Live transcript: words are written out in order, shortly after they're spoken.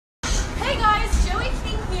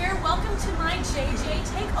to my JJ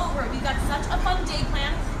takeover. We got such a fun day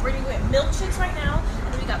planned. We're gonna go get milkshakes right now,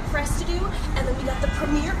 and then we got press to do, and then we got the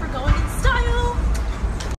premiere for Going in Style.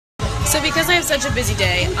 So because I have such a busy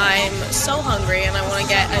day, I'm so hungry and I want to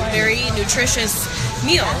get a very nutritious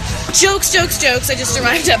meal. Jokes, jokes, jokes. I just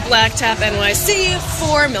arrived at Black Tap NYC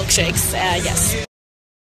for milkshakes. Yes.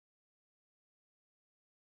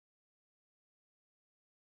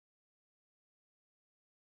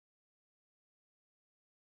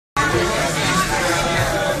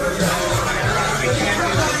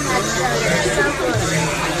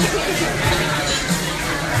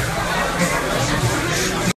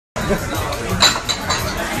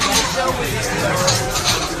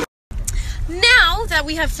 Now that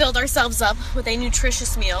we have filled ourselves up with a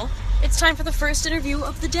nutritious meal, it's time for the first interview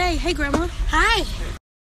of the day. Hey, Grandma. Hi.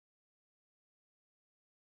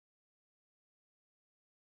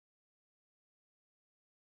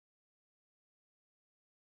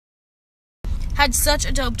 Had such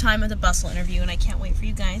a dope time at the Bustle interview, and I can't wait for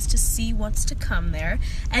you guys to see what's to come there.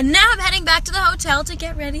 And now I'm heading back to the hotel to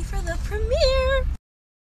get ready for the premiere.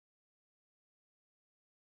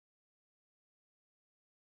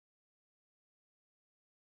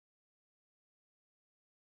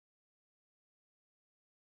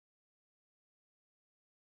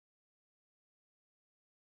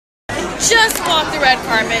 Just walked the red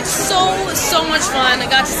carpet. So much fun. I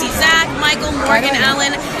got to see Zach, Michael, Morgan,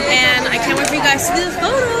 Allen, and I can't wait for you guys to see the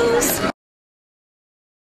photos.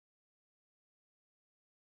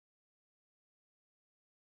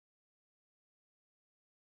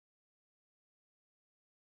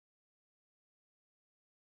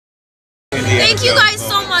 Thank you guys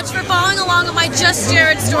so much for following along on my Just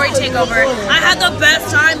Jared story takeover. I had the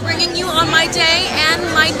best time bringing you on my day and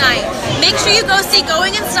my night. Make sure you go see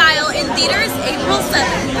Going in Style in theaters April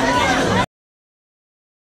 7th.